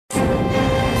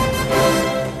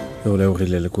o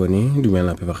le le kone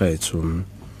dumela pe ba gaetso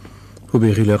go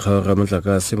begile ga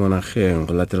motlakase mo nageng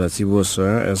go latela tsiboso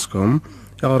ya Eskom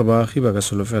ya gore baagi ba ka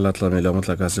solofela tlamelo ya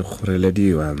motlakase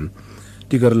kgorelediwa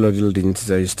dikarolo di le dintsi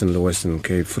tsa Eastern le Western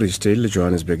Cape, Free State le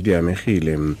Johannesburg di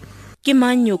amegile. Ke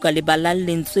manyo ka lebala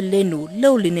lentswe leno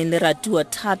leo le neng le ratiwa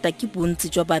thata ke bontsi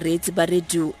jwa bareetsi ba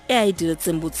radio e a e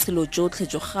diretseng botshelo jotlhe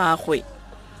jwa gagwe.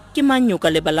 Ke manyo ka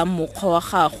lebala mokgwa wa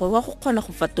gagwe wa go kgona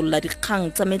go fatolla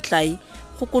dikgang tsa metlai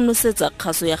go konosetsa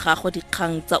kgaso ya gagwe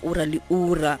dikgang tsa ura le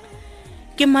ura.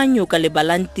 Ke manyo ka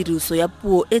lebalang tiriso ya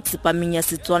puo e tsepameng ya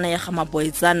Setswana ya ga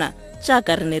Maboyzana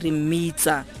jaaka re ne re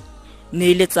mmitsa.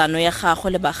 Neeletsano ya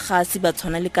gagwe le bagasi ba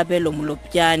tshwana le Kabelo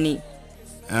Molopyane.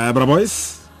 Bra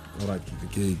boys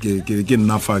ke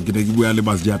nna fa ke ne ke bua le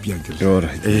bas japi yanke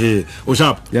o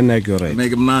sharp ya nna ke right ne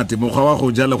ke mnate mokgwa wa go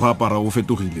ja le go apara o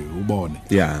fetogile o bone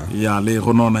ya le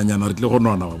go nona nyana re tle go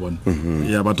nona wa bone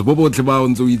ya batho bo botle ba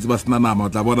ntse o itse ba sena nama o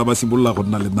tla bona ba sibolla go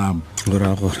nna le nama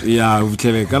gora gore ya o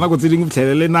fitlhele kana go tseding o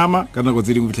fitlhele le nama kana go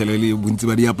tseding o fitlhele le bontsi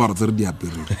ba diaparo tse re di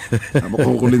apere mo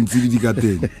go le ntse di ka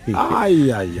teng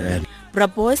ai Bra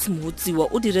Boyce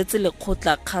Mohutsioa o diretse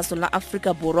lekgotla kgaso la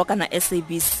Afrika Borwa kana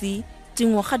SABC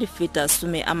dingwaga di feta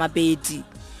 20.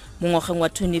 Mo ngwageng wa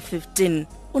 2015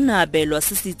 o ne a belwa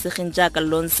se se itsegeng jaaka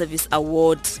Lawn Service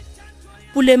Award.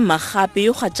 Puleng Magape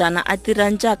yo ga jana a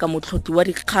dirang jaaka motlhodi wa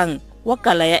dikgang wa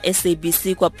kala ya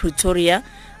SABC kwa Pretoria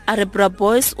a re Bra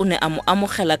Boyce o ne a mo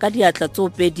amogela ka diatla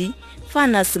tsopedi fa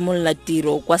na simolla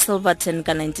tiro kwa Silverton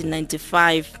ka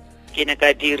 1995. Ke ne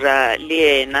ka dira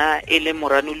le ena e le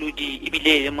moranolodi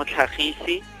ebile le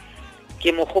motlhagisi.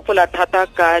 Ke mo gopola thata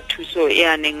ka thuso e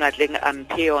a neng a tleng a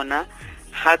mphe yona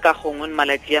ga ka gongwe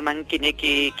malatsi a mang ke ne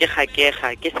ke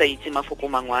gakega ke sa itse mafoko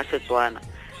mangwe a Setswana.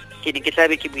 Ke ne ke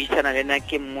tlabe ke buisana le nna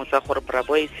ke mmotsa gore Bra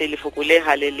Boyce lefoko le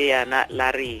hale le yana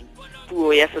la reng.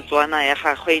 Puo ya Setswana ya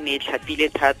gagwe ne e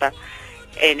tlhapile thata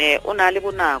ene o na le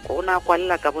bonako o na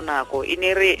kwalela ka bonako e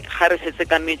ne re ga re setse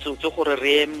ka metsotso gore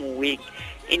re moeng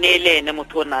e ne le ene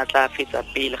motho o na tla fetsa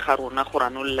pele ga rona go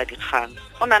ranolla dikgang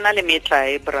o na le metla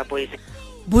e Bra Boyce.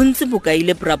 Bontsi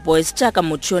bokaile Bra Boyce jaaka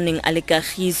mothioneng a le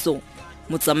kagiso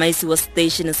motsamaisi wa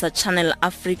station sa Channel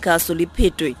Africa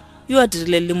Soliphetwe yo a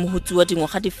dirile le Mohutsioa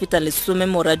dingwaga di feta 10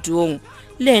 mo radiong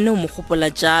le ene o mo gopola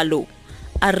jalo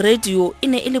a radio e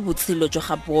ne e le botshelo jwa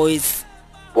ga Boyce.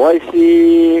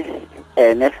 Boyce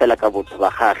ene fela ka botho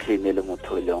ba gagwe ne le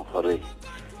motho le gore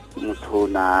motho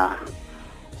na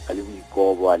a le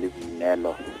boikobo a le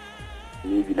boinelo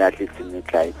mme bila tletse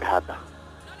metla e thata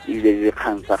ile le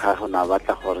kgantsa ga go na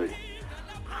batla gore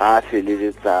ga a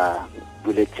feleletsa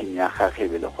bulletin ya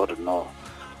gagwe le gore no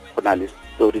go na le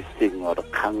story seng or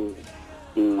kgang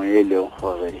nngwe le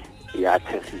gore ya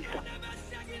thefisa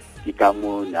ke ka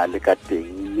mo na le ka teng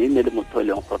mme ne le motho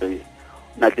le gore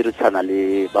na dirisana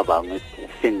le ba bangwe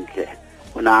sentle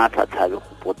o na thathabe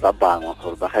go potsa bangwe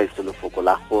gore ba ga isele foko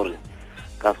la gore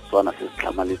ka Setswana se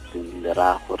tlhamaletseng le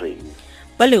ra gore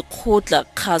ba lekgotla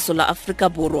kgaso la Afrika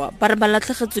Borwa ba re ba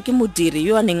latlhegetswe ke modiri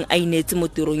yo a neng a inetse mo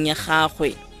tirong ya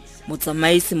gagwe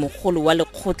motsamaisi mogolo wa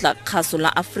lekgotla kgaso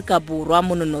la Afrika Borwa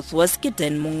mo Northwest ke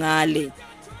Den Mongale.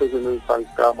 Se se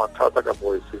ntsanga mathata ka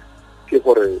Boyce ke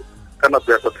gore ka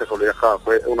nako ya katlhegelo ya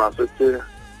gagwe o na setse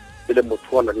e le motho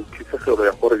wa le phitlhegelo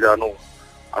ya gore jaanong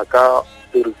a ka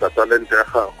dirisa talente ya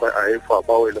gagwe a e fa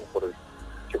bao e leng gore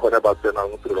ke gone ba tsena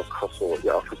mo tirelo kgaso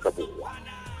ya Afrika Borwa.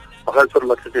 Ga se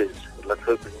la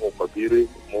tlhetse mo badiri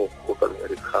mo go ka le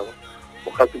dikgang mo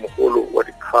gati mogolo wa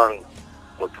dikgang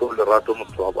motho le rato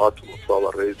motho wa batho motho wa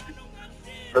bareetsi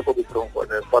le go bitsa go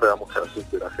ne fa re a mo ga se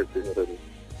dira getseng re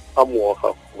a mo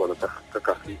ga go bona ka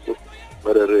kagiso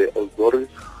re o zori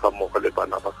ga mo le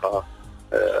bana ba ga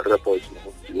Bra Boyce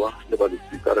Mohutsioa le ba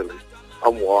letsika re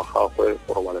a mo ga go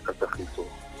go ba le ka kagiso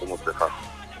mo tsega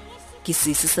ke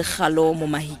Sisi Segalo mo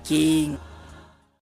Mahikeng.